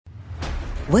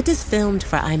What does filmed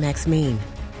for IMAX mean?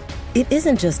 It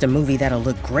isn't just a movie that'll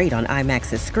look great on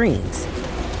IMAX's screens.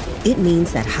 It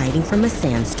means that hiding from a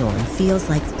sandstorm feels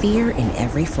like fear in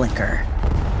every flicker.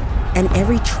 And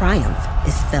every triumph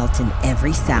is felt in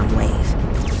every sound wave.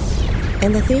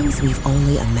 And the things we've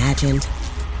only imagined,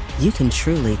 you can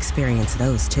truly experience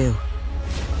those too.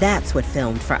 That's what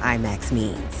filmed for IMAX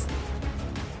means.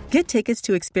 Get tickets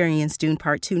to experience Dune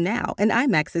Part 2 now and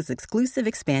IMAX's exclusive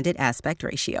expanded aspect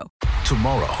ratio.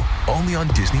 Tomorrow, only on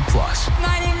Disney+.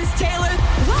 My name is Taylor.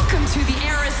 Welcome to the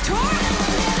Eras Tour.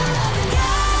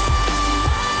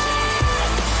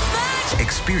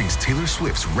 Experience Taylor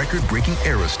Swift's record-breaking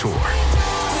Eras Tour.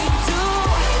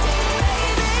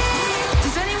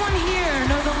 Does anyone here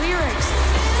know the lyrics?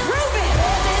 Prove it!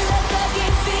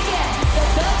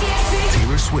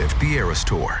 Taylor Swift The Eras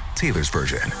Tour, Taylor's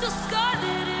version.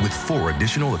 With 4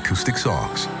 additional acoustic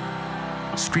songs.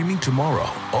 Streaming tomorrow,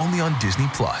 only on Disney+.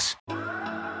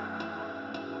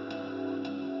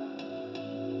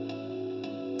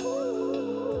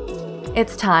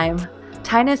 It's time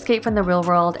to escape from the real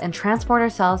world and transport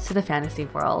ourselves to the fantasy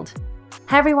world.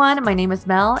 Hi everyone, my name is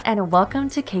Mel and welcome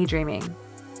to K-Dreaming.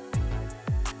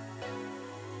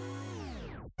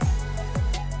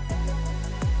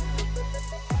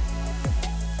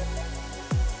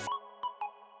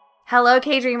 Hello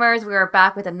K-Dreamers, we are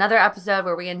back with another episode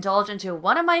where we indulge into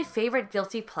one of my favorite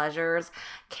guilty pleasures,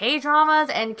 K-dramas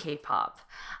and K-pop.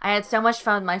 I had so much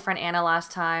fun with my friend Anna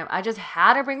last time. I just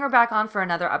had to bring her back on for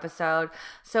another episode.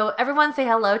 So everyone say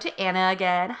hello to Anna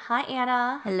again. Hi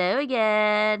Anna. Hello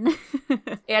again.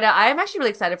 Anna, I'm actually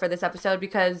really excited for this episode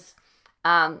because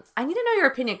I need to know your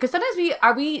opinion. Because sometimes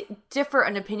we differ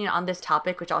in opinion on this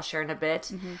topic, which I'll share in a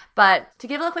bit. Mm-hmm. But to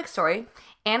give a quick story,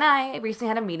 Anna and I recently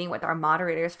had a meeting with our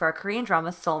moderators for our Korean drama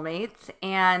Soulmates.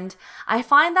 And I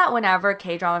find that whenever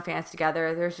K-drama fans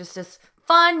together, there's just this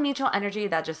fun, mutual energy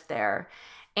that's just there.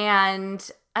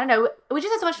 And I don't know, we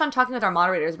just had so much fun talking with our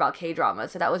moderators about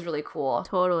K-dramas, so that was really cool.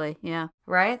 Totally, yeah.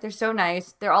 Right? They're so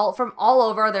nice. They're all from all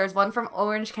over. There's one from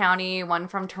Orange County, one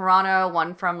from Toronto,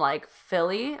 one from like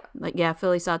Philly.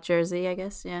 Philly, South Jersey, I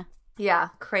guess, yeah. Yeah,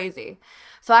 crazy.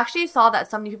 So I actually saw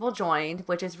that so many people joined,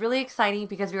 which is really exciting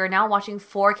because we are now watching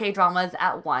 4 K-dramas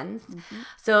at once. Mm-hmm.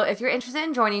 So if you're interested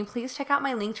in joining, please check out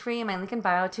my Linktree and my link in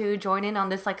bio to join in on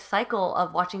this cycle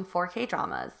of watching 4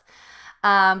 K-dramas.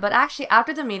 But actually,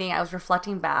 after the meeting, I was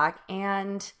reflecting back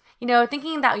and,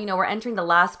 thinking that, we're entering the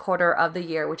last quarter of the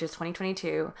year, which is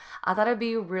 2022. I thought it'd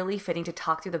be really fitting to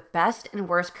talk through the best and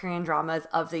worst Korean dramas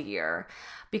of the year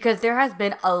because there has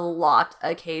been a lot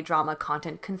of K-drama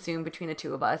content consumed between the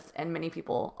two of us and many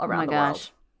people around the world. Oh my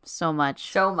gosh. So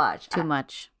much. So much. Too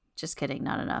much. Just kidding.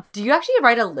 Not enough. Do you actually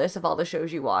write a list of all the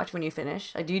shows you watch when you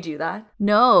finish? Do you do that?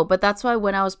 No, but that's why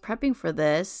when I was prepping for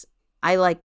this,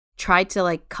 I tried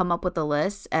to come up with a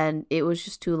list and it was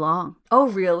just too long. Oh,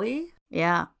 really?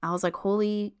 Yeah. I was like,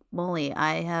 holy moly,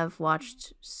 I have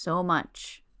watched so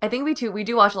much. I think we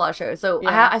do watch a lot of shows. So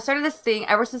yeah. I started this thing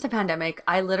ever since the pandemic.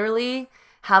 I literally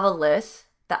have a list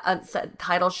that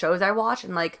titled shows I watch,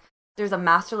 and there's a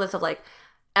master list of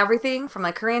everything from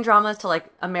Korean dramas to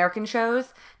American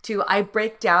shows to I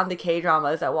break down the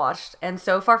K-dramas I watched. And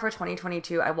so far for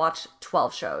 2022, I watched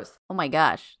 12 shows. Oh my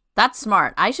gosh. That's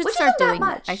smart. I should start doing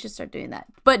that. I should start doing that.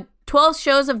 But 12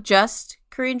 shows of just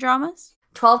Korean dramas?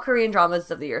 12 Korean dramas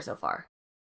of the year so far.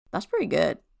 That's pretty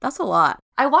good. That's a lot.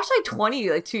 I watched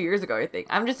 20 2 years ago, I think.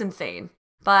 I'm just insane.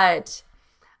 But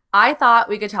I thought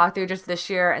we could talk through just this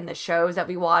year and the shows that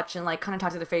we watch and kind of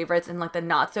talk through the favorites and the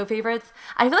not so favorites.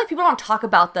 I feel like people don't talk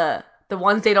about the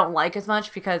ones they don't like as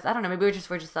much because I don't know, maybe we're just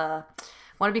want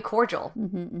to be cordial.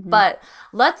 Mm-hmm, mm-hmm. But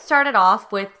let's start it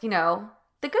off with,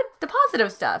 the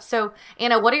positive stuff. So,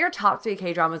 Anna, what are your top 3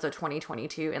 K-dramas of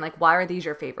 2022 and why are these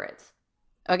your favorites?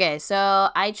 Okay, so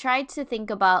I tried to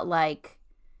think about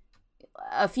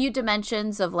a few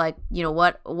dimensions of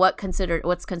what's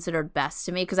considered best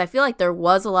to me because I feel like there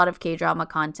was a lot of K-drama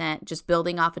content just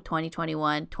building off of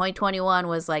 2021. 2021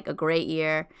 was a great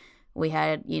year. We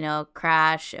had,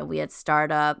 Crash and we had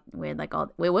Startup. We had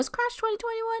was Crash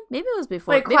 2021? Maybe it was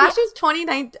before. Wait, Crash is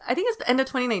 2019. I think it's the end of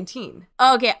 2019.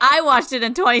 Okay, I watched it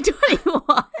in 2021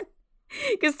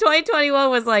 because 2021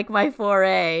 was my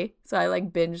foray. So I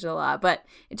binged a lot, but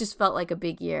it just felt like a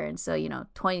big year. And so,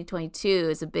 2022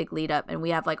 is a big lead up and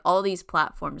we have all these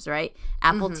platforms, right?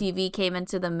 Apple TV came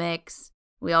into the mix.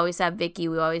 We always have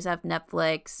Viki. We always have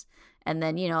Netflix. And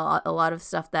then, a lot of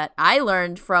stuff that I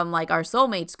learned from our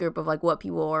Soulmates group of what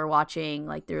people were watching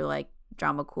through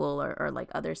Drama Cool or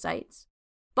other sites.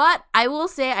 But I will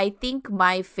say I think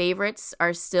my favorites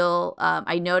are still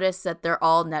I noticed that they're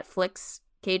all Netflix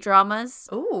K-dramas.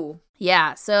 Ooh.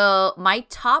 Yeah, so my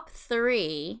top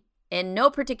 3, in no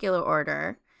particular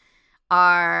order,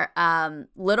 are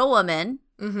Little Women.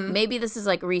 Mm-hmm. Maybe this is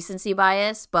like recency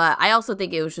bias, but I also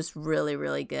think it was just really,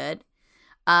 really good.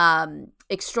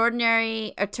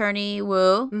 Extraordinary Attorney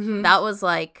Woo. Mm-hmm. That was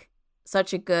like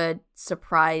such a good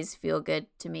surprise, feel good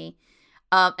to me.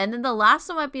 And then the last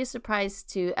one might be a surprise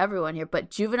to everyone here, but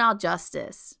Juvenile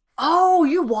Justice. Oh,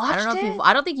 you watched it?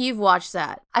 I don't think you've watched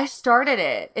that. I started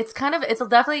it. It's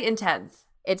definitely intense.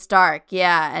 It's dark,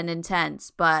 yeah, and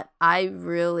intense, but I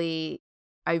really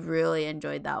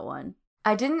enjoyed that one.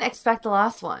 I didn't expect the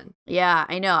last one. Yeah,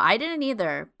 I know. I didn't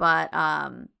either, but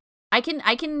I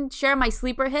can share my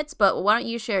sleeper hits, but why don't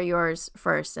you share yours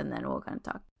first and then we'll kind of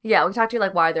talk. Yeah, we talked to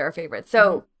like why they're our favorites.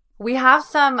 So we have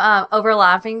some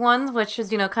overlapping ones, which is,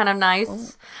 kind of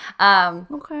nice.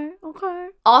 Okay.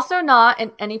 Also not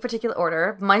in any particular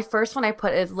order. My first one I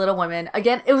put is Little Women.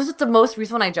 Again, it was just the most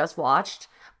recent one I just watched,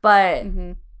 but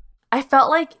I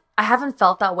felt like I haven't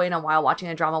felt that way in a while watching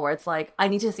a drama where it's like, I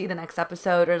need to see the next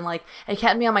episode and like, it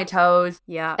kept me on my toes.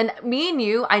 Yeah. And me and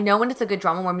you, I know when it's a good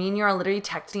drama where me and you are literally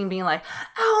texting being like,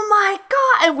 oh my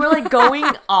God. And we're like going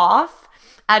off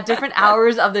at different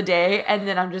hours of the day. And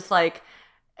then I'm just like,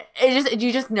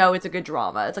 you just know it's a good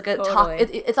drama. It's like a Totally.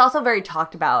 It's also very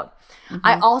talked about.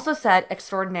 I also said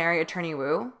Extraordinary Attorney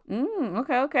Woo.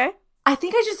 Okay. I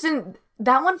think I just didn't.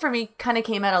 That one for me kind of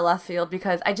came out of left field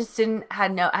because I just I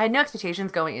had no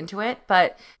expectations going into it,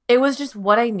 but it was just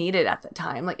what I needed at the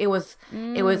time. Like it was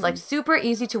like super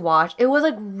easy to watch. It was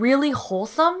like really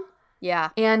wholesome. Yeah.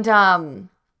 And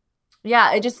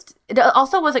yeah, it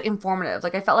also was like informative.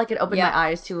 Like I felt like it opened my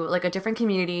eyes to like a different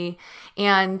community,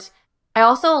 and I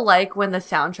also like when the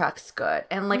soundtrack's good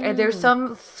and like there's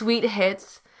some sweet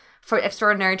hits for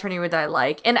Extraordinary Attorney Woo that I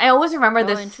like, and I always remember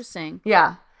this. Interesting.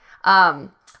 Yeah.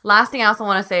 Last thing I also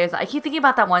want to say is I keep thinking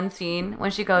about that one scene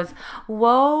when she goes,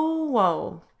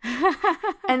 whoa.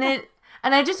 and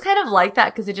I just kind of like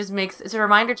that because it just it's a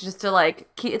reminder to like,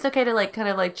 it's okay to like kind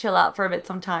of like chill out for a bit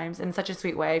sometimes in such a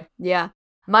sweet way. Yeah.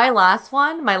 My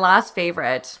last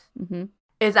favorite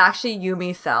is actually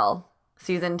Yumi Cell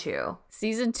Season 2.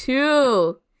 Season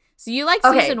 2. So you like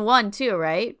Season 1 too,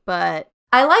 right? But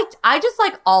I just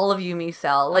like all of Yumi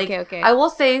Cell. Like, okay. I will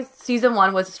say Season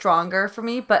 1 was stronger for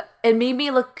me, but it made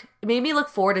me look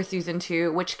forward to Season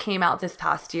 2, which came out this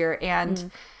past year.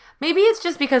 And maybe it's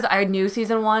just because I knew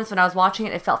Season 1, so when I was watching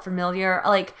it, it felt familiar.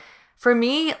 Like, for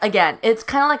me, again, it's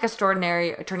kind of like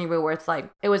Extraordinary Attorney Woo, where it's like,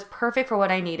 it was perfect for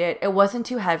what I needed. It wasn't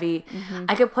too heavy.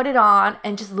 I could put it on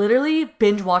and just literally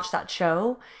binge watch that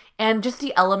show. And just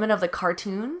the element of the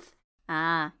cartoons.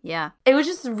 Yeah. It was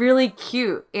just really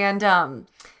cute. And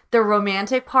the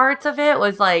romantic parts of it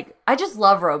was like, I just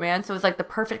love romance. So it was like the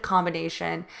perfect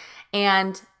combination.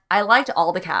 And I liked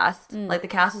all the cast. Like the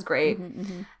cast was great.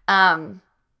 And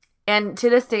to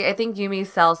this day, I think Yumi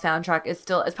Cell's soundtrack it's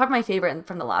probably my favorite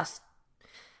from the last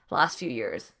few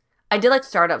years. I did like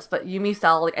Startups, but Yumi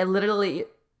Cell, like I literally,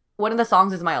 one of the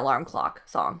songs is my alarm clock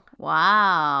song.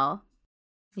 Wow.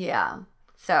 Yeah.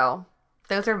 So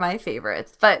those are my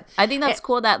favorites, but I think that's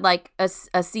cool that like a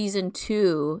Season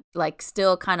 2 like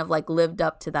still kind of like lived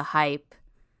up to the hype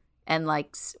and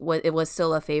like it was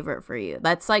still a favorite for you.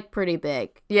 That's like pretty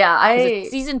big. Yeah,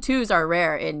 Season 2s are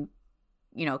rare in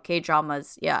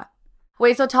K-dramas. Yeah.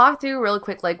 Wait, so talk through real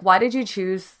quick, like why did you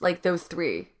choose like those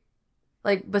 3?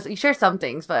 Like, but you share some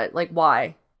things, but like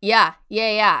why? Yeah.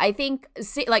 I think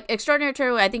like Extraordinary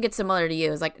Attorney Woo, I think it's similar to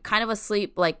you. It's like kind of a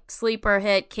sleeper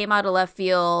hit, came out of left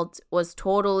field, was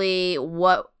totally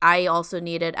what I also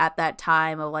needed at that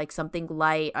time of like something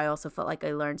light. I also felt like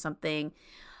I learned something.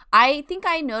 I think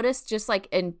I noticed just like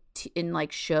in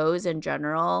like shows in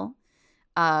general,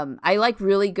 I like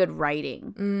really good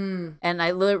writing and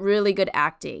really good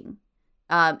acting.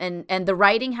 And the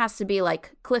writing has to be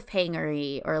like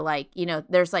cliffhangery or like,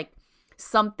 there's like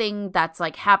something that's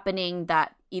like happening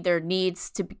that either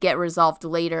needs to get resolved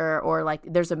later or like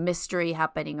there's a mystery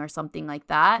happening or something like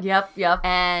that. Yep.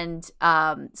 And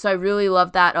so I really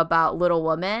love that about Little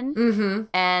Woman.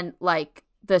 And like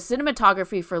the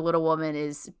cinematography for Little Woman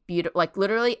is beautiful. Like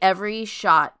literally every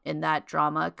shot in that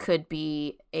drama could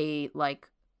be a like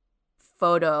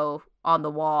photo on the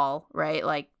wall, right?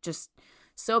 Like just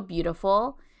so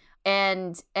beautiful.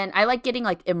 And I like getting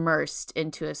like immersed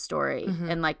into a story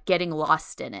and like getting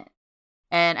lost in it.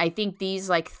 And I think these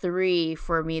like 3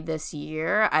 for me this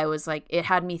year, I was like, it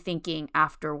had me thinking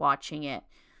after watching it.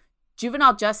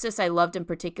 Juvenile Justice I loved in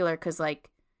particular because like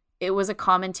it was a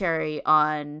commentary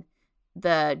on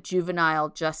the juvenile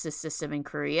justice system in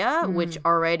Korea, which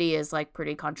already is like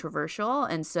pretty controversial.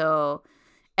 And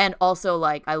also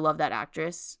like I love that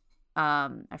actress.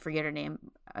 I forget her name.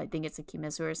 I think it's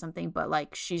Akimizu or something, but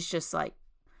like she's just like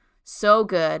so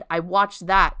good. I watched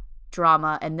that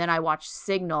drama, and then I watched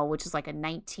Signal, which is like a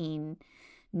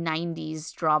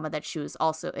 1990s drama that she was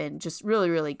also in. Just really,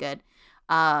 really good.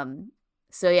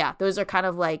 So yeah, those are kind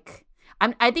of like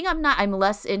I'm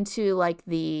less into like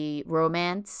the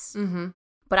romance,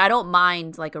 but I don't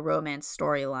mind like a romance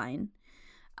storyline.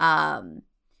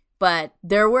 But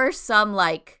there were some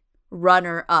like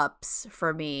runner-ups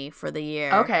for me for the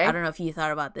year. Okay. I don't know if you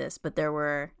thought about this, but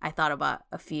I thought about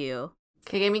a few.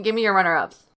 Okay, give me your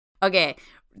runner-ups. Okay.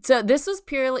 So this was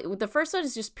the first one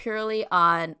is just purely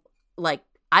on like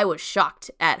I was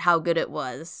shocked at how good it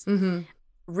was.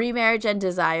 Remarriage and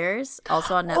Desires,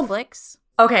 also on Netflix.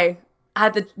 Okay.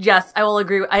 Yes, I will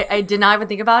agree. I did not even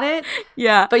think about it.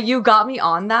 Yeah. But you got me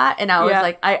on that, and I was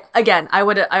like,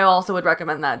 I also would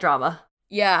recommend that drama.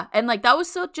 Yeah, and like that was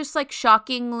so just like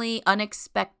shockingly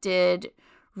unexpected,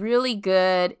 really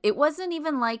good. It wasn't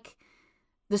even like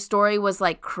the story was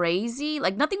like crazy.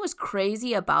 Like nothing was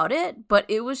crazy about it, but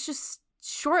it was just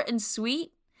short and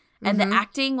sweet. And the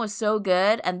acting was so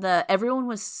good, and everyone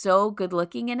was so good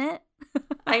looking in it.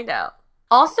 I know.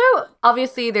 Also,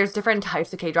 obviously, there's different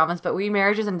types of K-dramas, but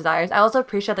Remarriages and Desires, I also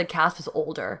appreciate the cast was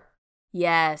older.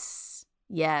 Yes.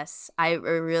 I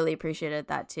really appreciated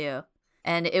that too.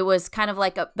 And it was kind of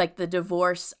like the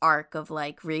divorce arc of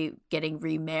like getting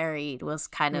remarried was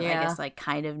kind of I guess like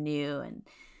kind of new. And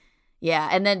yeah,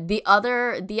 and then the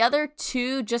other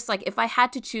two, just like if I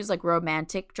had to choose like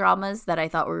romantic dramas that I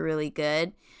thought were really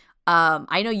good,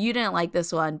 I know you didn't like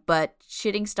this one, but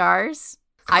Shooting Stars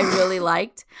I really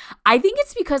liked. I think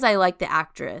it's because I like the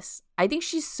actress. I think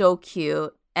she's so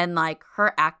cute, and like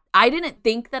her I didn't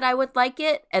think that I would like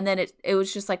it, and then it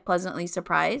was just like pleasantly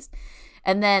surprised.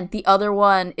 And then the other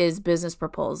one is Business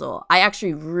Proposal. I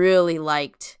actually really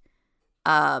liked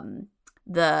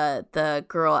the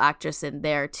girl actress in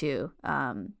there too,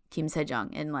 Kim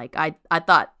Se-jung. And like I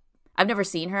thought, I've never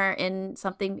seen her in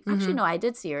something. Actually, no, I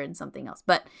did see her in something else,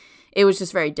 but it was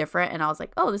just very different. And I was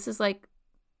like, oh, this is like,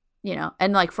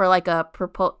 and like for like a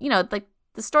like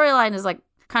the storyline is like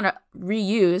kind of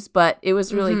reused, but it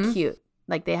was really cute.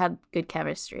 Like they had good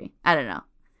chemistry. I don't know.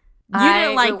 You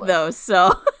didn't like those,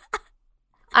 so.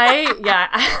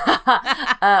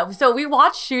 So we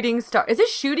watched Shooting Stars. Is it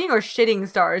Shooting or Shitting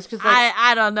Stars? Because like,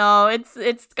 I don't know.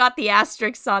 It's got the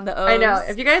asterisks on the O's. I know.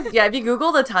 If you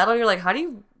Google the title, you're like, how do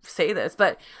you say this?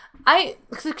 But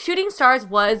Shooting Stars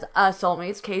was a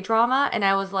Soulmates K-drama, and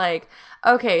I was like,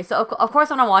 okay, so of course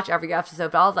I'm gonna watch every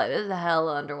episode, but I was like, this is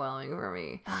hella underwhelming for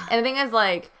me. And the thing is,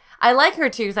 like, I like her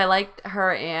too because I liked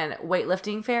her in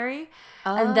Weightlifting Fairy,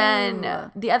 and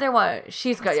then the other one,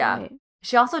 she's good, yeah. Right.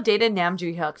 She also dated Nam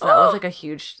Joo-hyuk, so that was like a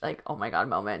huge, like, oh my god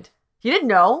moment. You didn't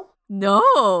know? No.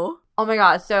 Oh my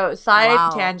god. So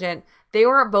side tangent, they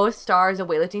were both stars of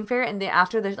Weightlifting Fairy, and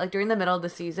during the middle of the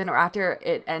season or after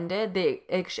it ended,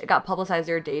 it got publicized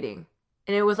they were dating,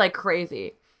 and it was like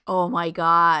crazy. Oh my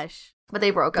gosh. But they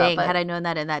broke up. But had I known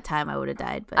that in that time, I would have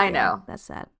died. But I know. That's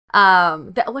sad.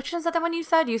 Which is that the one you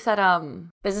said? You said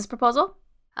Business Proposal?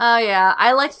 Oh yeah.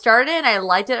 I started it and I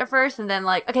liked it at first, and then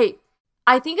like, okay,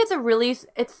 I think it's a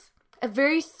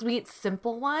very sweet,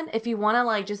 simple one if you want to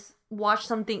like just watch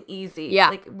something easy. Yeah.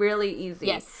 Like really easy.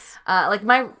 Yes.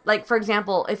 For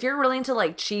example, if you're really into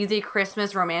like cheesy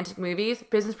Christmas romantic movies,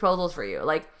 Business Proposal's for you.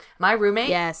 Like my roommate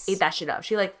ate that shit up.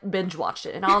 She like binge watched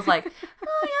it, and I was like,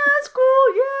 oh yeah, it's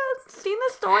cool. Yeah, seen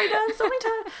this story done so many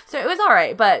times. So it was all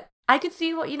right, but I could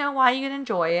see why you could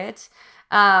enjoy it.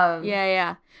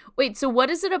 Yeah. Wait, so what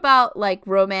is it about like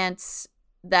romance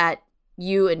that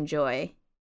you enjoy?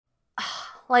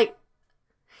 Like,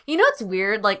 it's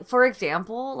weird. Like, for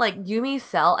example, like Yumi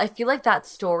Cell, I feel like that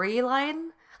storyline,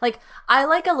 like, I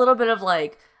like a little bit of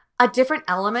like a different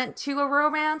element to a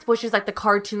romance, which is like the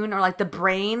cartoon or like the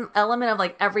brain element of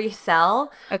like every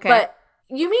cell. Okay. But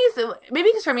Yumi's, maybe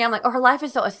because for me, I'm like, oh, her life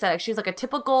is so aesthetic. She's like a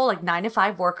typical like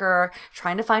 9-to-5 worker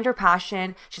trying to find her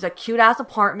passion. She's a cute ass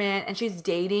apartment and she's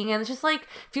dating, and it's just like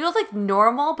feels like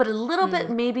normal, but a little bit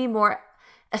maybe more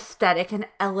aesthetic and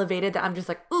elevated, that I'm just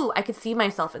like, ooh, I could see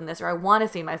myself in this, or I want to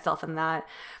see myself in that,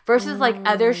 versus like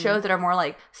other shows that are more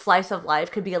like slice of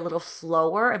life, could be a little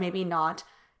slower and maybe not,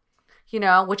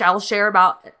 which I will share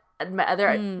about my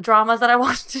other dramas that I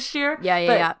watched this year.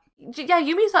 Yeah.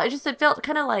 Yumi's, it felt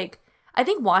kind of like, I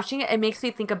think watching it makes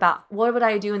me think about what would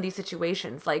I do in these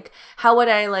situations, like how would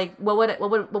I like what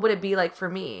would it be like for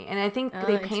me, and I think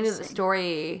they painted the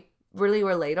story really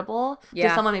relatable to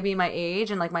someone maybe my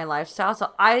age and like my lifestyle.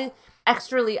 So I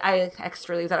extrally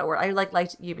is that a word? I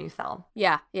liked Yumi Cell.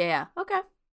 Yeah. Okay.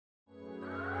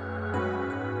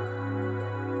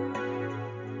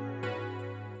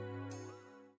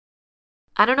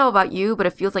 I don't know about you, but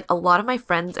it feels like a lot of my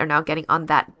friends are now getting on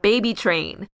that baby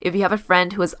train. If you have a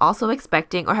friend who is also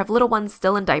expecting or have little ones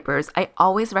still in diapers, I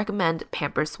always recommend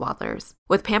Pampers Swaddlers.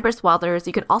 With Pampers Swaddlers,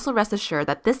 you can also rest assured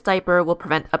that this diaper will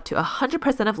prevent up to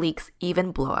 100% of leaks,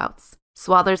 even blowouts.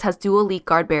 Swaddlers has dual leak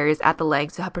guard barriers at the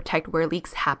legs to help protect where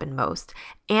leaks happen most.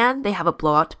 And they have a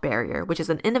blowout barrier, which is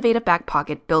an innovative back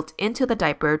pocket built into the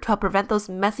diaper to help prevent those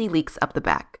messy leaks up the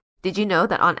back. Did you know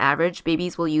that on average,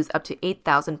 babies will use up to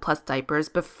 8,000 plus diapers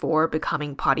before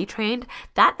becoming potty trained?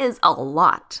 That is a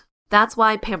lot. That's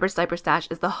why Pampers Diaper Stash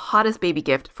is the hottest baby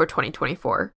gift for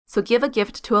 2024. So give a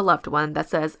gift to a loved one that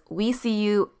says, "We see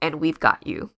you and we've got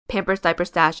you." Pampers Diaper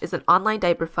Stash is an online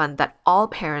diaper fund that all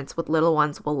parents with little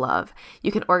ones will love.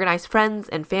 You can organize friends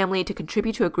and family to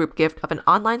contribute to a group gift of an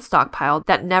online stockpile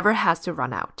that never has to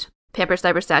run out. Pampers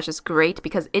Diaper Stash is great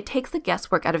because it takes the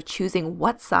guesswork out of choosing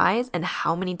what size and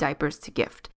how many diapers to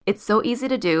gift. It's so easy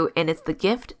to do, and it's the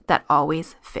gift that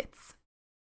always fits.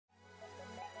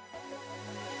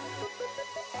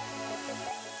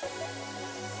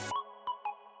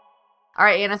 All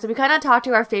right, Anna, so we kind of talked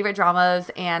to our favorite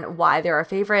dramas and why they're our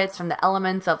favorites, from the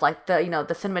elements of like the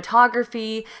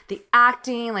cinematography, the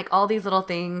acting, like all these little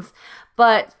things.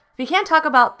 But we can't talk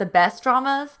about the best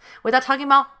dramas without talking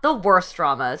about the worst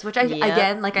dramas, which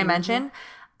again, like I mentioned,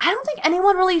 I don't think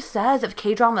anyone really says if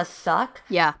K-dramas suck.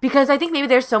 Yeah. Because I think maybe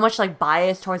there's so much like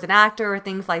bias towards an actor or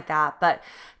things like that. But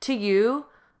to you,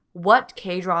 what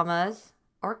K-dramas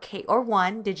or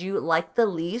one did you like the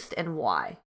least and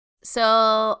why?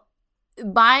 So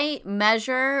my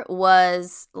measure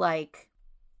was like,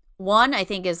 one, I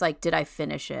think is like, did I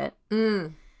finish it?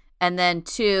 And then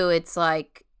two, it's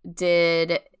like,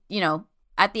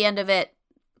 at the end of it,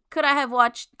 could I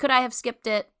have skipped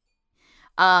it?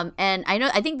 And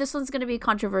I think this one's going to be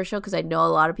controversial because I know a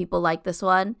lot of people like this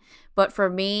one. But for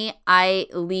me, I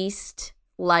least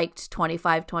liked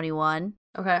 2521.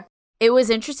 Okay. It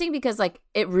was interesting because like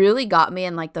it really got me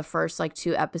in like the first like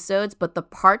 2 episodes, but the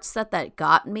parts that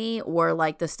got me were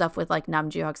like the stuff with like Nam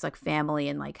Joo-hyuk's like family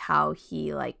and like how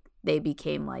he like they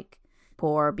became like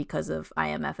poor because of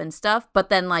IMF and stuff. But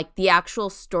then like the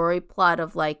actual story plot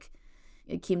of like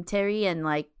Kim Tae-ri and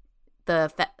like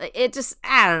it just,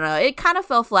 I don't know, it kind of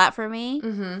fell flat for me.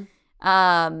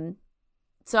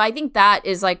 So I think that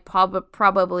is like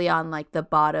probably on like the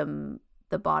bottom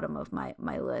of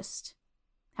my list.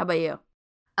 How about you?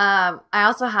 I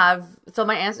also have, so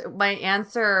my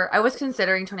answer, I was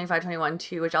considering 2521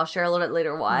 too, which I'll share a little bit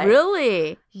later why.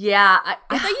 Really? Yeah.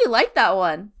 I thought you liked that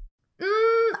one.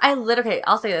 Okay,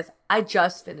 I'll say this. I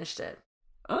just finished it.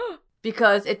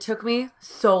 Because it took me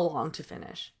so long to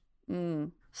finish.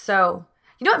 So,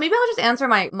 you know what? Maybe I'll just answer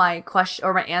my question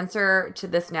or my answer to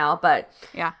this now. But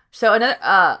yeah. So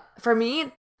another, for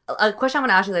me, a question I'm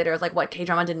going to ask you later is like what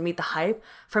K-drama didn't meet the hype.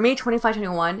 For me,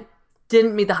 2521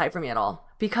 didn't meet the hype for me at all.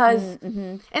 Because,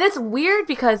 and it's weird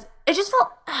because it just felt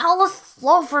hella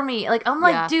slow for me. Like, I'm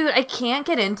like, dude, I can't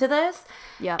get into this.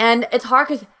 Yeah. And it's hard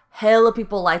because hella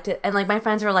people liked it. And like my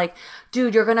friends were like,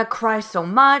 dude, you're going to cry so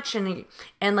much. And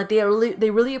like they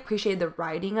really appreciated the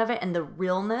writing of it and the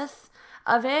realness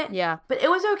of it. Yeah. But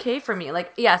it was okay for me.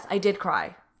 Like, yes, I did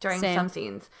cry during some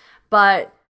scenes.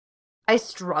 But I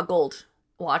struggled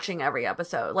watching every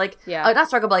episode. Like, not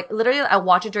struggle, but like literally I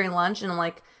watch it during lunch and I'm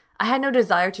like, I had no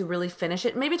desire to really finish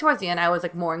it. Maybe towards the end I was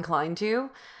like more inclined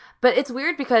to. But it's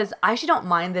weird because I actually don't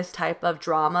mind this type of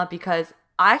drama because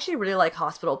I actually really like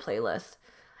Hospital Playlist.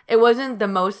 It wasn't the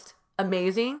most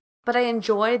amazing, but I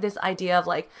enjoyed this idea of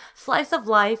like slice of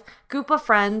life, group of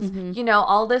friends, you know,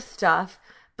 all this stuff.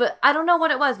 But I don't know what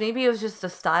it was. Maybe it was just the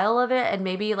style of it, and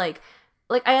maybe like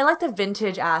I like the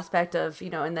vintage aspect of,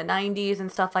 you know, in the 90s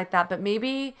and stuff like that. But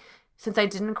maybe since I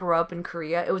didn't grow up in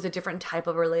Korea, it was a different type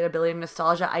of relatability and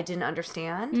nostalgia I didn't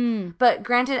understand. But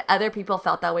granted, other people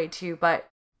felt that way too. But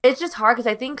it's just hard because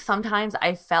I think sometimes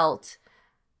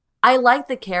I liked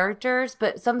the characters,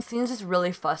 but some scenes just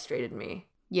really frustrated me.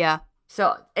 Yeah.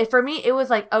 So for me, it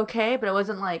was like okay, but it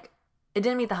wasn't like, it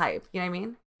didn't meet the hype. You know what I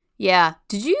mean? Yeah.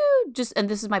 Did you and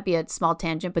this might be a small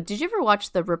tangent, but did you ever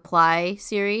watch the Reply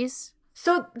series?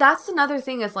 So that's another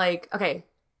thing is like, okay,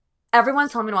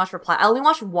 everyone's telling me to watch Reply. I only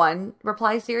watched one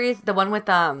Reply series, the one with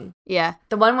the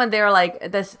one when they were like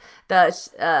is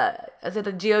it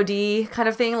the GOD kind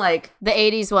of thing, like the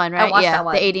 80s one, right? I watched that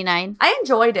one. The 89. I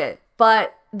enjoyed it,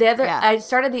 but the other I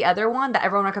started the other one that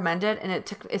everyone recommended, and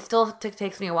it still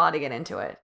takes me a while to get into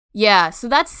it. Yeah, so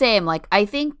that's same. Like I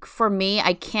think for me,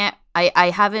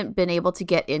 I haven't been able to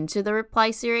get into the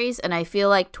Reply series, and I feel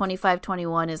like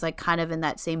 2521 is like kind of in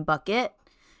that same bucket.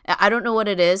 I don't know what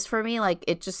it is for me. Like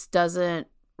it just doesn't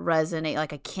resonate.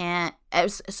 Like I can't.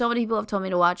 So many people have told me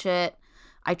to watch it.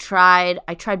 I tried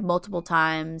multiple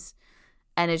times,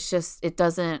 and it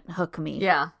doesn't hook me.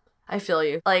 Yeah, I feel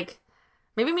you. Like,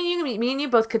 maybe me and you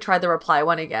both could try the Reply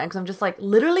one again, because I'm just like,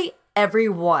 literally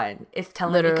everyone is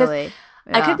telling me. Literally.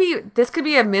 Yeah. This could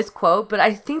be a misquote, but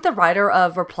I think the writer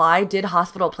of Reply did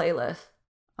Hospital Playlist.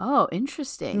 Oh,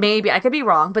 interesting. Maybe I could be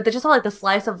wrong, but they're just all like the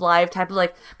slice of life type of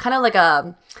like kind of like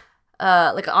a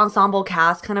like an ensemble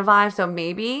cast kind of vibe. So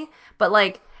maybe, but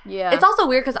like yeah, it's also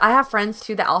weird because I have friends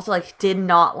too that also like did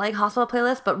not like Hospital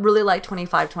Playlist, but really like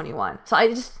 25-21. So I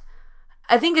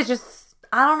think it's just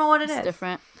I don't know what it is.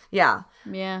 Different. Yeah.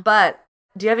 Yeah. But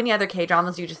do you have any other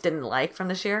K-dramas you just didn't like from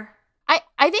this year?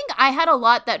 I think I had a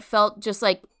lot that felt just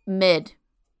like mid,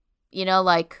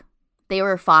 like they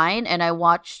were fine and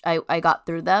I got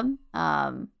through them.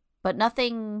 But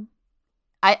nothing,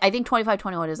 I think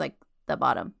 25-21 is like the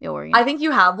bottom. I think you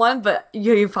have one, but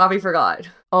you probably forgot.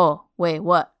 Oh, wait,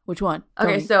 what? Which one?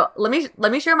 Okay, so let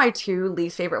me share my 2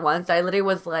 least favorite ones. I literally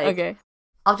was like, okay,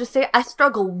 I'll just say I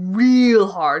struggle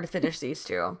real hard to finish these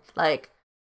 2. Like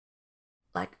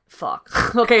fuck.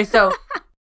 Okay, so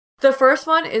the first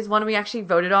one is one we actually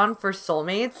voted on for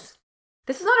Soulmates.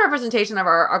 This is not a representation of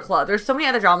our club. There's so many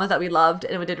other dramas that we loved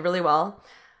and we did really well.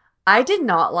 I did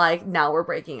not like Now We're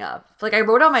Breaking Up. Like, I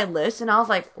wrote on my list and I was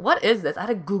like, what is this? I had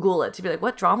to Google it to be like,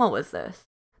 what drama was this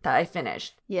that I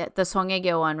finished? Yeah, the Song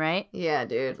Ye-gyo one, right? Yeah,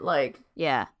 dude. Like,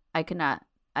 yeah, I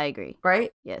agree.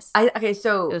 Right? Yes. Okay,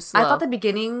 so was I slow. thought the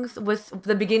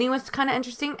beginning was kind of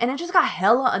interesting and it just got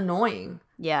hella annoying.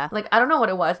 Yeah. Like, I don't know what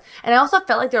it was. And I also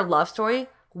felt like their love story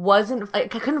wasn't,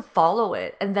 like, I couldn't follow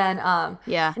it. And then,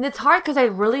 yeah. And it's hard because I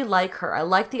really like her. I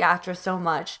like the actress so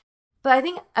much. But I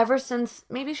think ever since,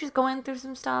 maybe she's going through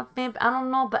some stuff, maybe, I don't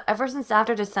know. But ever since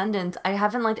after Descendants, I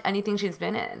haven't liked anything she's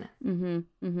been in.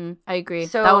 I agree.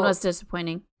 So, that one was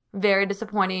disappointing. Very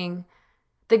disappointing.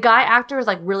 The guy actor is,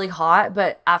 like, really hot,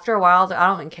 but after a while, I was like, I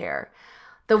don't even care.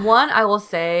 The one I will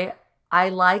say I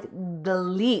like the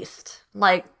least,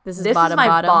 like, this is my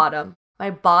bottom. bottom. My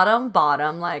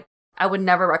bottom, like, I would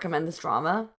never recommend this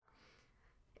drama,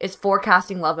 is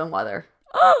Forecasting Love and Weather.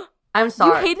 I'm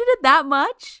sorry. You hated it that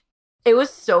much? It was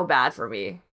so bad for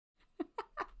me.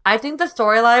 I think the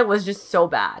storyline was just so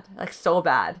bad. Like, so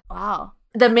bad. Wow.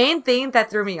 The main thing that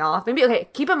threw me off,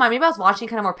 keep in mind, maybe I was watching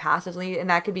kind of more passively and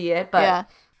that could be it, but yeah.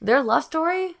 Their love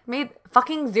story made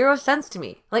fucking 0 sense to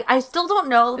me. Like, I still don't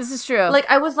know. This is true. Like,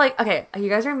 I was like, okay, you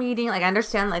guys are meeting. Like, I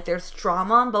understand, like, there's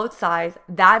drama on both sides.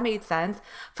 That made sense.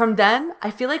 From then,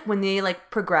 I feel like when they, like,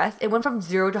 progressed, it went from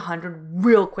 0 to 100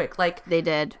 real quick. Like, they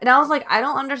did. And I was like, I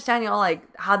don't understand, y'all, like,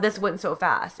 how this went so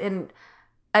fast. And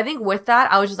I think with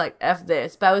that, I was just like, F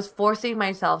this. But I was forcing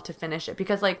myself to finish it.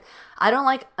 Because, like, I don't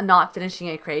like not finishing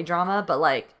a K-drama, but,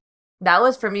 like, that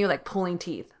was for me like pulling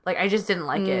teeth. Like, I just didn't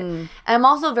like it. And I'm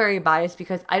also very biased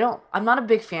because I'm not a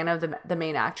big fan of the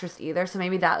main actress either. So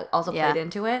maybe that also played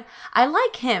into it. I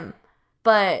like him,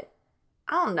 but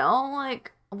I don't know.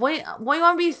 Like, what you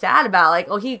want to be sad about? Like,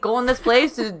 oh, he go in this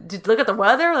place to look at the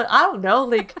weather? Like, I don't know.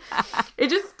 Like,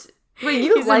 it just. Wait,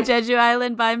 you He's like on Jeju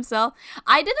Island by himself.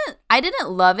 I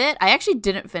didn't love it. I actually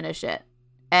didn't finish it.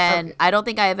 And okay. I don't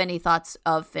think I have any thoughts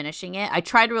of finishing it. I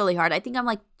tried really hard. I think I'm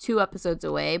like 2 episodes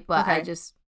away, but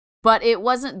but it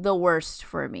wasn't the worst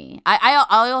for me. I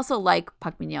also like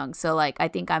Park Min Young, so like I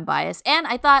think I'm biased. And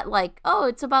I thought like, oh,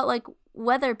 it's about like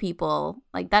weather people.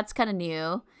 Like that's kind of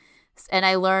new. And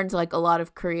I learned like a lot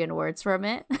of Korean words from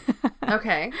it.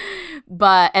 Okay.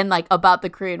 And like about the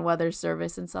Korean Weather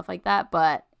Service and stuff like that,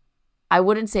 but I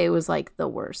wouldn't say it was like the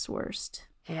worst.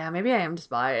 Yeah, maybe I am just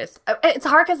biased. It's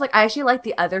hard because like I actually like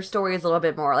the other stories a little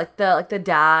bit more, like the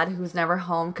dad who's never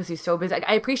home because he's so busy. Like,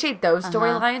 I appreciate those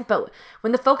storylines, but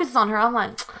when the focus is on her, I'm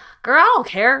like, girl, I don't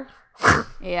care.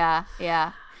 Yeah.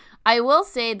 I will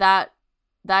say that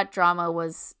drama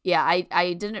was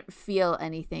I didn't feel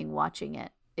anything watching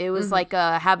it. It was like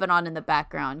a have it on in the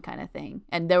background kind of thing,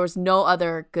 and there was no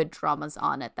other good dramas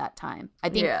on at that time. I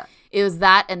think it was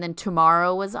that, and then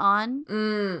Tomorrow was on.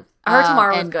 I heard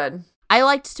Tomorrow was good. I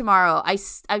liked Tomorrow.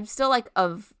 I'm still like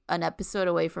of an episode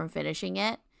away from finishing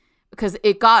it because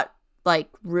it got like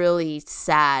really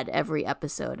sad every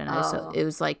episode, and it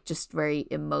was like just very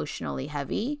emotionally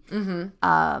heavy.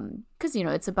 Because you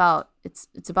know it's about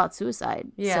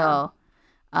suicide. Yeah. So,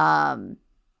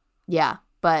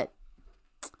 but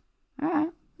all right.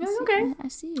 Okay. I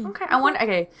see you. Okay.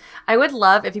 I would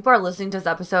love if people are listening to this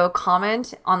episode,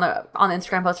 comment on the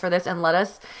Instagram post for this and let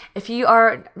us, if you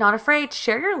are not afraid,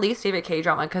 share your least favorite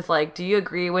K-drama. Because like, do you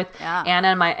agree with Anna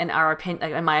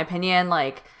and my opinion?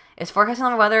 Like, is Forecasting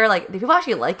Love and Weather, like, do people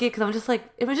actually like it? Because I'm just like,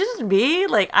 it was just me.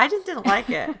 Like, I just didn't like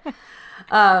it.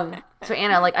 So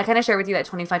Anna, like I kind of shared with you that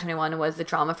 2521 was the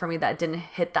drama for me that didn't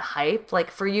hit the hype.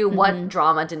 Like for you, what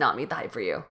drama did not meet the hype for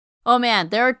you? Oh man,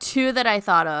 there are two that I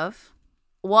thought of.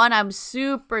 One, I'm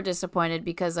super disappointed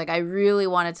because like I really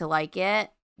wanted to like it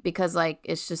because like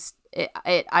it's just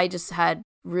I just had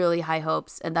really high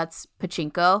hopes, and that's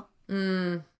Pachinko.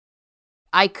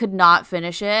 I could not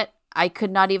finish it. I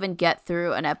could not even get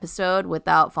through an episode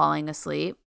without falling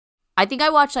asleep. I think I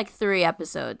watched like 3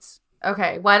 episodes.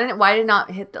 Okay, why did it not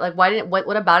hit?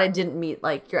 What about it didn't meet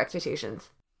like your expectations?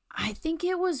 I think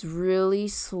it was really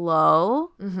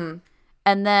slow. Mm-hmm.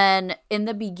 And then in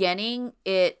the beginning,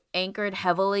 it anchored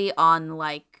heavily on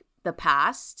like the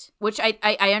past, which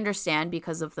I understand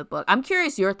because of the book. I'm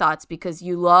curious your thoughts because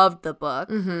you loved the book.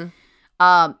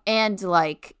 Mm-hmm. And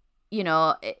like, you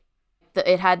know,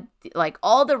 it had like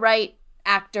all the right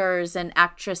actors and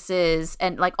actresses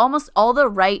and like almost all the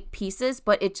right pieces,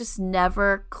 but it just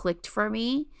never clicked for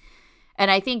me.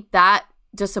 And I think that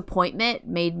disappointment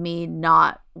made me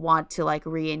not want to like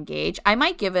re-engage. I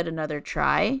might give it another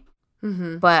try.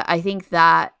 Mm-hmm. But I think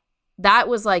that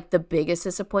was like the biggest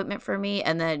disappointment for me.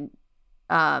 And then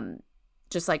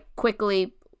just like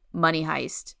quickly Money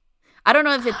Heist. I don't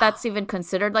know if that's even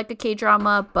considered like a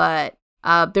K-drama, but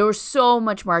there was so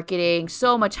much marketing,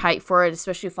 so much hype for it,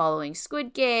 especially following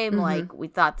Squid Game. Mm-hmm. Like we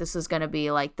thought this was going to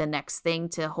be like the next thing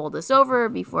to hold us over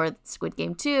before Squid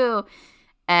Game 2.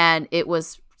 And it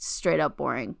was straight up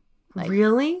boring. Like,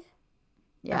 really?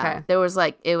 Yeah. Okay. There was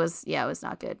like, it was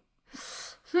not good.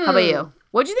 How about you?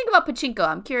 What do you think about Pachinko?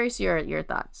 I'm curious your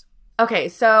thoughts. Okay,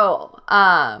 so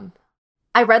I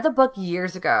read the book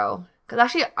years ago because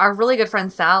actually our really good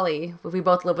friend Sally, we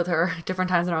both lived with her different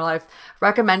times in our life,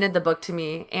 recommended the book to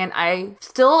me, and I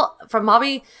still, from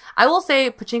Bobby, I will say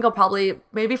Pachinko probably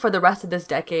maybe for the rest of this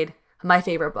decade my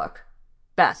favorite book,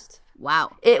 best.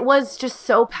 Wow, it was just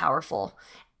so powerful.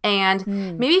 And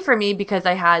maybe for me, because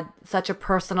I had such a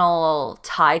personal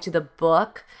tie to the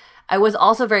book, I was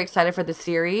also very excited for the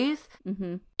series.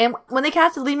 Mm-hmm. And when they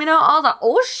casted Lee Min-ho, I was like,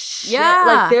 oh shit. Yeah.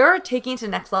 Like they're taking it to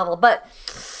the next level. But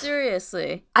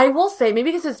seriously, I will say,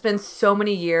 maybe because it's been so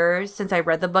many years since I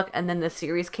read the book and then the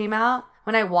series came out,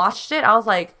 when I watched it, I was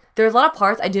like, there's a lot of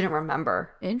parts I didn't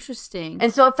remember. Interesting.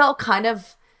 And so it felt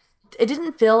it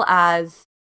didn't feel as,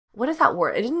 what is that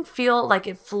word? It didn't feel like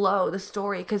it flowed, the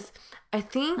story. Because I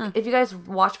think if you guys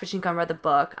watch Pachinko and read the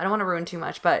book, I don't want to ruin too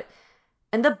much, but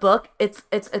in the book, it's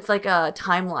like a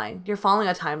timeline. You're following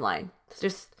a timeline. It's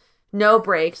just no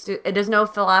breaks. There's no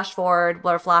flash forward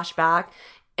or flashback.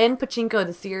 In Pachinko,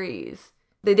 the series,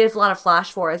 they did a lot of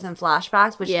flash forwards and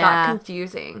flashbacks, which got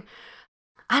confusing.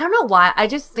 I don't know why. I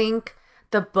just think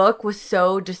the book was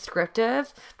so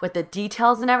descriptive with the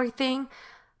details and everything.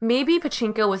 Maybe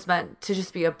Pachinko was meant to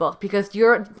just be a book because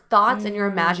your thoughts and your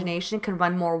imagination can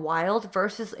run more wild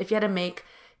versus if you had to make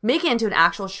it into an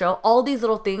actual show. All these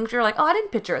little things, you're like, oh, I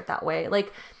didn't picture it that way.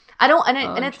 Like, I don't, and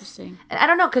I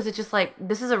don't know, because it's just like,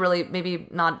 this is a really, maybe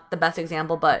not the best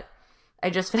example, but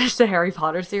I just finished the Harry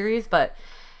Potter series, but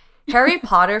Harry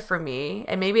Potter for me,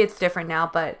 and maybe it's different now,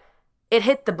 but it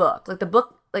hit the book. Like, the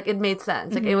book, like, it made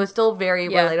sense. Like, it was still very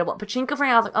relatable. Pachinko for me,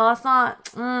 I was like, oh, that's not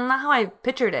how I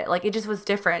pictured it. Like, it just was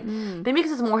different. Maybe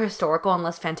because it's more historical and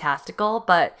less fantastical,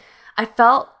 but I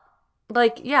felt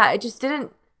like, yeah, it just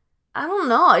didn't, I don't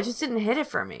know. It just didn't hit it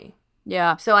for me.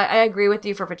 Yeah. So I agree with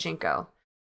you for Pachinko.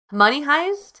 Money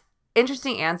Heist,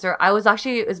 interesting answer.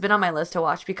 It's been on my list to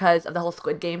watch because of the whole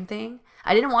Squid Game thing.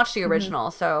 I didn't watch the original,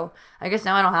 so I guess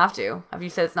now I don't have to. Have you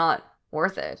said it's not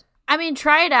worth it? I mean,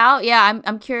 try it out. Yeah,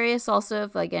 I'm curious also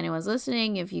if like anyone's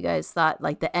listening, if you guys thought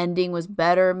like the ending was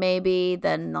better maybe,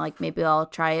 then like maybe I'll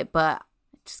try it, but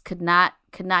just could not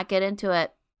get into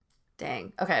it.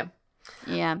 Dang. Okay.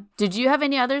 Yeah. Did you have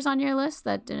any others on your list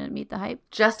that didn't meet the hype?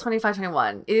 Just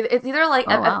 2521. It's either like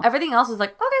wow. everything else is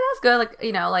like, okay, that's good. Like,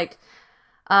 you know, like,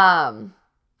 I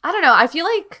don't know. I feel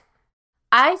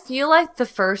like the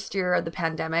first year of the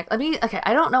pandemic,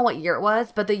 I don't know what year it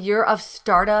was, but the year of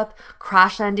startup,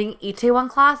 crash landing, Itaewon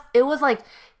Class, it was like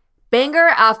banger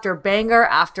after banger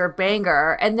after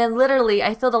banger. And then literally,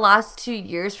 I feel the last 2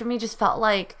 years for me just felt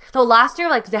like, no, last year,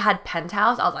 like, they had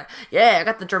Penthouse. I was like, yeah, I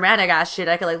got the dramatic ass shit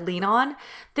I could, like, lean on.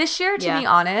 This year, to be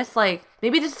honest, like,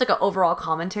 maybe just, like, an overall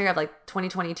commentary of, like,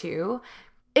 2022,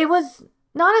 it was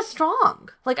not as strong.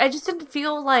 Like, I just didn't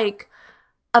feel, like,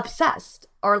 obsessed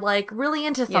or, like, really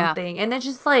into something. And it's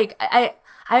just, like, I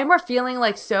remember feeling,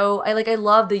 like, I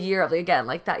love the year of, again,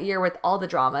 like, that year with all the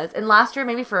dramas. And last year,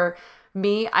 maybe for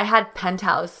me, I had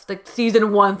Penthouse, like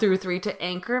season 1 through 3 to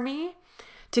anchor me,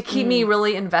 to keep me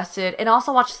really invested. And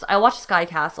also I watched Sky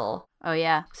Castle. Oh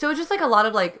yeah. So it's just like a lot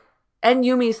of like, and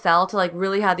Yumi Cell to like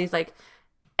really have these like,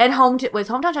 And was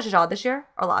Hometown Cha-Cha-Cha this year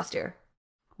or last year?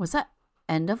 Was that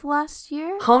end of last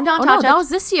year? Hometown Oh, Cha-Cha. no, that was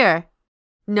this year.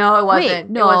 No, it wasn't. Wait,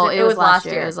 no, it was last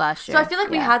year. It was last year. So I feel like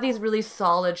we had these really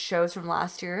solid shows from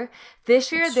last year.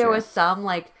 This year, there was some,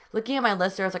 like, looking at my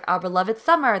list, there was, like, Our Beloved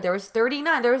Summer. There was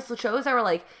 39. There was shows that were,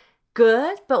 like,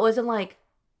 good, but wasn't, like,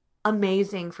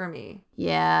 amazing for me.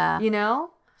 Yeah. You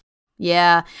know?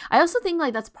 Yeah. I also think,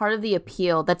 like, that's part of the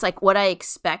appeal. That's, like, what I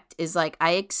expect is, like,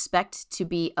 I expect to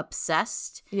be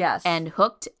obsessed. Yes. And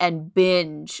hooked and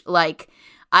binge. Like,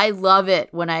 I love it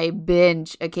when I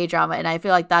binge a K-drama, and I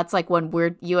feel like that's like when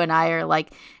you and I are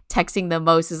like texting the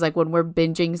most is like when we're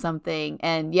binging something.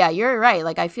 And yeah, you're right.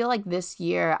 Like, I feel like this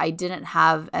year I didn't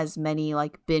have as many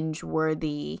like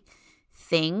binge-worthy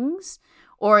things,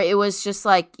 or it was just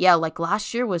like, yeah, like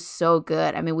last year was so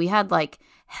good. I mean, we had like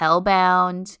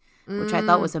Hellbound, which I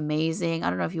thought was amazing. I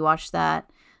don't know if you watched that.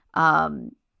 I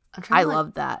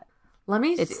loved that. Let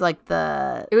me see. It's like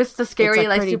it was the scary,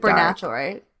 like supernatural, dark.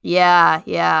 right?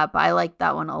 Yeah, but I like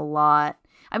that one a lot.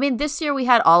 I mean, this year we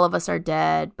had All of Us Are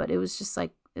Dead, but it was just like,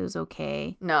 it was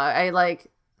okay. No.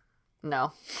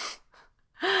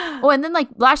 Oh, and then like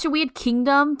last year we had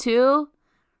Kingdom too.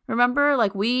 Remember?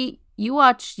 Like you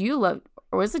loved,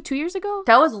 or was it 2 years ago?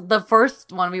 That was the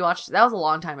first one we watched. That was a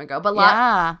long time ago. But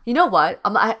you know what?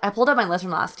 I pulled up my list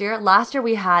from last year. Last year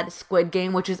we had Squid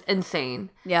Game, which is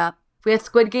insane. Yeah. We had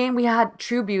Squid Game. We had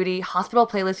True Beauty, Hospital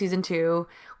Playlist Season 2.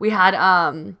 We had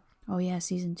Oh yeah,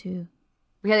 Season 2.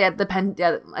 We had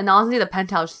and honestly the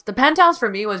Penthouse. The Penthouse for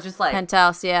me was just like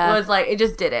Penthouse, yeah. Was like it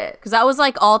just did it. Because that was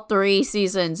like all 3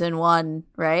 seasons in one,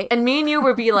 right? And me and you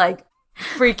would be like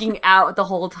freaking out the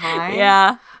whole time.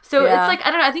 Yeah. So it's like, I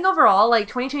don't know, I think overall like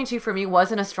 2022 for me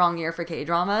wasn't a strong year for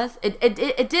K-dramas. It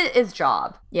did its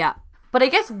job. Yeah. But I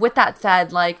guess with that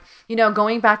said, like, you know,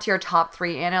 going back to your top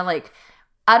 3, Anna, like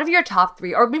out of your top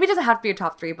 3, or maybe it doesn't have to be your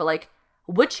top 3, but like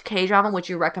which K-drama would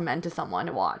you recommend to someone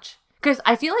to watch? Because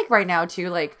I feel like right now too,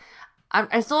 like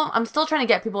I'm still trying to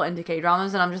get people into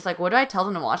K-dramas, and I'm just like, what do I tell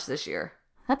them to watch this year?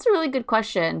 That's a really good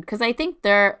question, because I think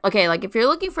okay, like if you're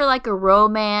looking for like a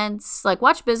romance, like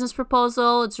watch Business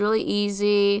Proposal. It's really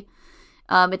easy.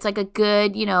 It's like a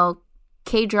good, you know,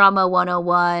 K-drama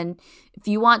 101. If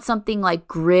you want something like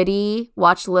gritty,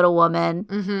 watch Little Woman.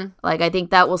 Mm-hmm. Like I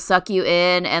think that will suck you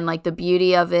in, and like the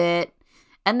beauty of it.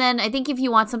 And then I think if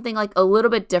you want something like a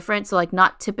little bit different, so like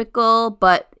not typical,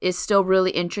 but is still really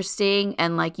interesting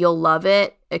and like you'll love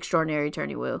it, Extraordinary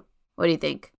Attorney Woo. What do you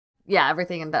think? Yeah,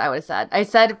 everything that I would have said. I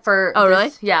said for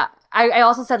really? Yeah. I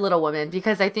also said Little Women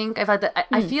because I think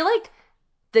I feel like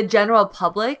the general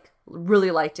public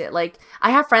really liked it. Like I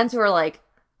have friends who are like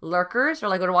lurkers or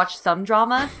like go to watch some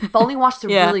dramas, but only watch the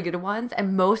really good ones.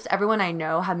 And everyone I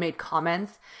know have made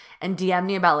comments and DM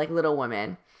me about like Little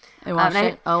Women. I watched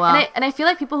it. Oh wow. And I feel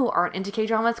like people who aren't into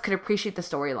K-dramas could appreciate the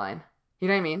storyline. You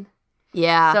know what I mean?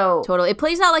 Yeah. So totally. It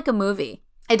plays out like a movie.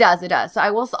 It does. So I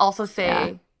will also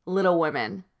say Little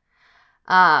Women.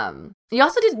 You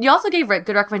also gave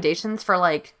good recommendations for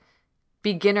like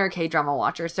beginner K-drama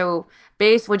watchers. So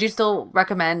Base, would you still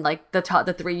recommend like the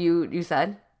 3 you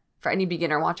said for any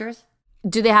beginner watchers?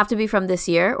 Do they have to be from this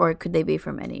year, or could they be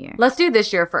from any year? Let's do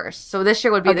this year first. So this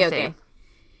year would be the same. Okay.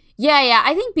 Yeah.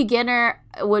 I think beginner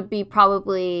would be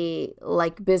probably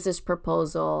like Business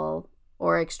Proposal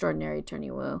or Extraordinary Attorney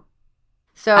Woo.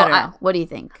 So I don't know. What do you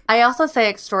think? I also say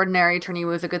Extraordinary Attorney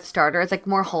Woo is a good starter. It's like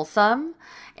more wholesome.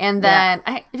 And then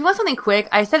if you want something quick,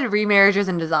 I said Remarriages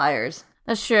and Desires.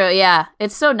 That's true. Yeah.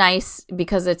 It's so nice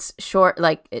because it's short.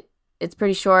 Like it's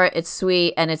pretty short. It's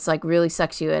sweet. And it's like really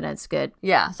sucks you in. And it's good.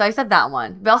 Yeah. So I said that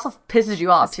one. But it also pisses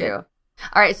you off too. Good.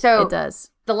 All right. So it does.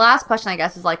 The last question, I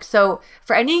guess, is like, so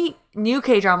for any new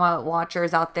K-drama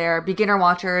watchers out there, beginner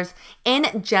watchers,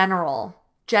 in general,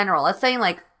 let's say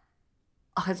like,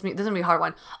 this is going to be a hard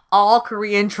one, all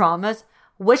Korean dramas,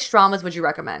 which dramas would you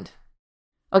recommend?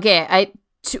 Okay,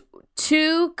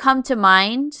 two come to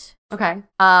mind. Okay.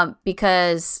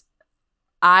 Because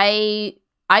I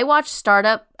watch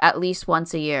Startup at least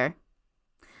once a year.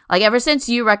 Like ever since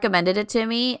you recommended it to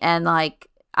me, and like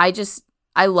I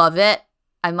love it.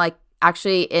 I'm like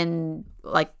actually in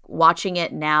like watching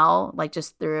it now, like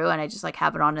just through, and I just like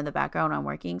have it on in the background when I'm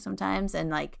working sometimes,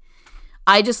 and like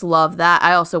I just love that.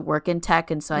 I also work in tech,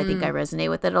 and so I think I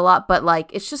resonate with it a lot. But like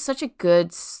it's just such a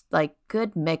good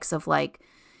mix of like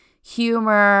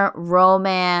humor,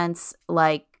 romance,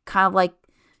 like kind of like,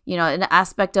 you know, an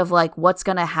aspect of like what's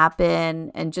gonna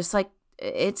happen, and just like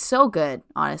it's so good.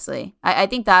 Honestly, I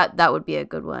think that would be a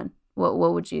good one. What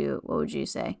would you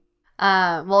say?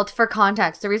 Well, for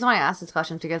context, the reason why I asked this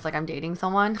question is because like I'm dating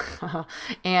someone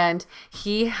and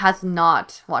he has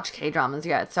not watched K-dramas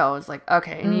yet. So I was like,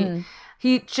 okay. And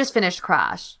he just finished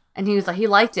Crash. And he was like, he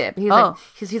liked it. But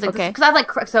he's like, okay. because I like,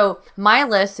 so my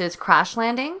list is Crash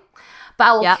Landing.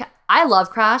 But I love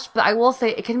Crash, but I will say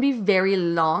it can be very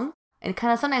long and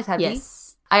kind of sometimes heavy.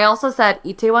 Yes. I also said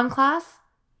Itaewon Class.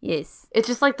 Yes. It's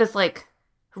just like this like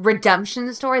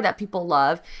redemption story that people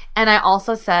love. And I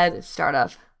also said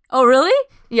Startup. Oh, really?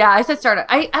 Yeah, I said Startup.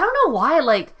 I don't know why.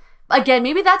 Like, again,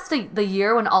 maybe that's the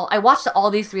year when I watched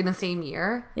all these 3 in the same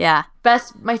year. Yeah.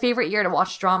 My favorite year to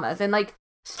watch dramas. And like,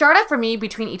 Startup for me,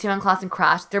 between Itaewon Class and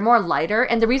Crash, they're more lighter.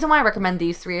 And the reason why I recommend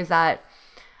these 3 is that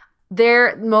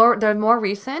they're more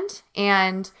recent.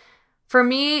 And for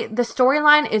me, the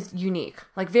storyline is unique,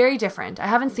 like very different. I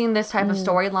haven't seen this type of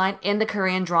storyline in the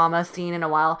Korean drama scene in a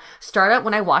while. Startup,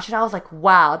 when I watched it, I was like,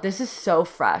 wow, this is so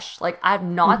fresh. Like, I've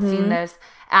not seen this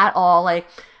at all. Like,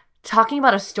 talking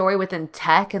about a story within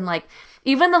tech and like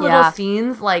even the little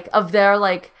scenes like of their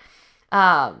like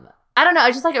I don't know,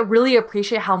 I just like really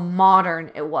appreciate how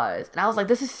modern it was. And I was like,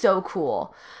 this is so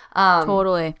cool.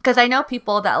 Totally. Because I know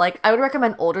people that like, I would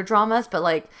recommend older dramas, but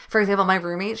like, for example, my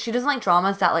roommate, she doesn't like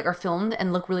dramas that like are filmed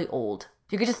and look really old.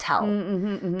 You could just tell.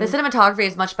 The cinematography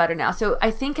is much better now. So I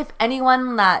think if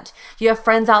anyone that you have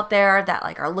friends out there that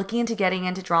like are looking into getting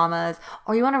into dramas,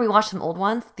 or you want to rewatch some old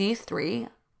ones, these 3,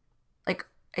 like,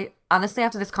 honestly,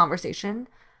 after this conversation,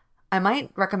 I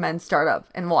might recommend Startup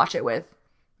and watch it with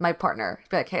my partner.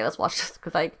 Be like, hey, let's watch this,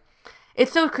 because like,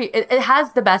 it's so it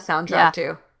has the best soundtrack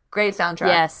too. Great soundtrack.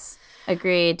 Yes,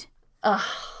 agreed. Ugh.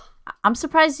 I'm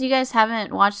surprised you guys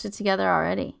haven't watched it together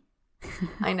already.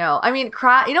 I know. I mean,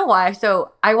 you know why?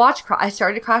 So I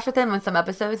started Crash with him on some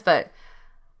episodes, but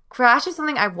Crash is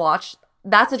something I watch.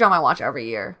 That's a drama I watch every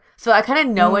year, so I kind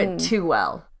of know it too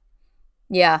well.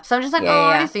 Yeah. So I'm just like, I've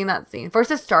already seen that scene.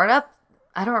 Versus Startup,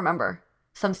 I don't remember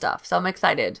some stuff, so I'm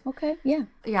excited. Okay. Yeah.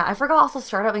 Yeah, I forgot also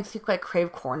Startup makes me like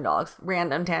crave corn dogs.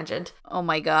 Random tangent. Oh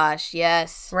my gosh,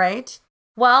 yes. Right?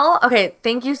 Well, okay,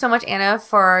 thank you so much, Anna,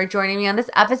 for joining me on this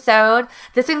episode.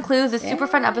 This includes a super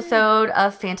fun episode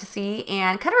of fantasy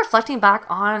and kind of reflecting back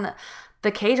on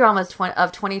the K-dramas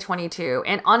of 2022.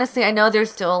 And honestly, I know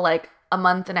there's still like a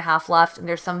month and a half left and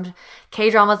there's some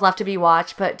K-dramas left to be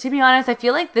watched. But to be honest, I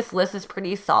feel like this list is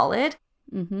pretty solid.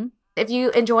 Mm-hmm. If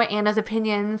you enjoy Anna's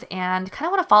opinions and kind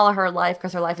of want to follow her life,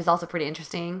 because her life is also pretty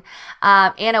interesting,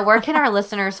 Anna, where can our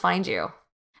listeners find you?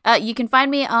 You can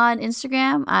find me on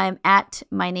Instagram. I'm at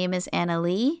my name is Anna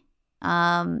Lee.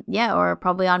 Or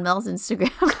probably on Mel's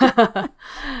Instagram.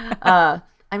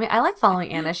 I mean, I like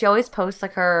following Anna. She always posts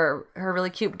like her really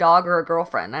cute dog or a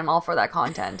girlfriend. I'm all for that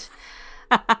content.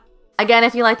 Again,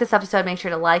 if you like this episode, make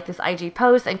sure to like this IG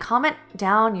post and comment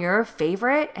down your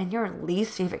favorite and your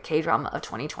least favorite K-drama of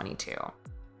 2022.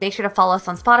 Make sure to follow us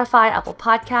on Spotify, Apple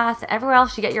Podcasts, and everywhere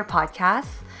else you get your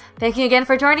podcasts. Thank you again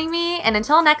for joining me, and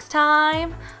until next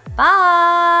time,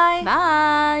 bye!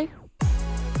 Bye!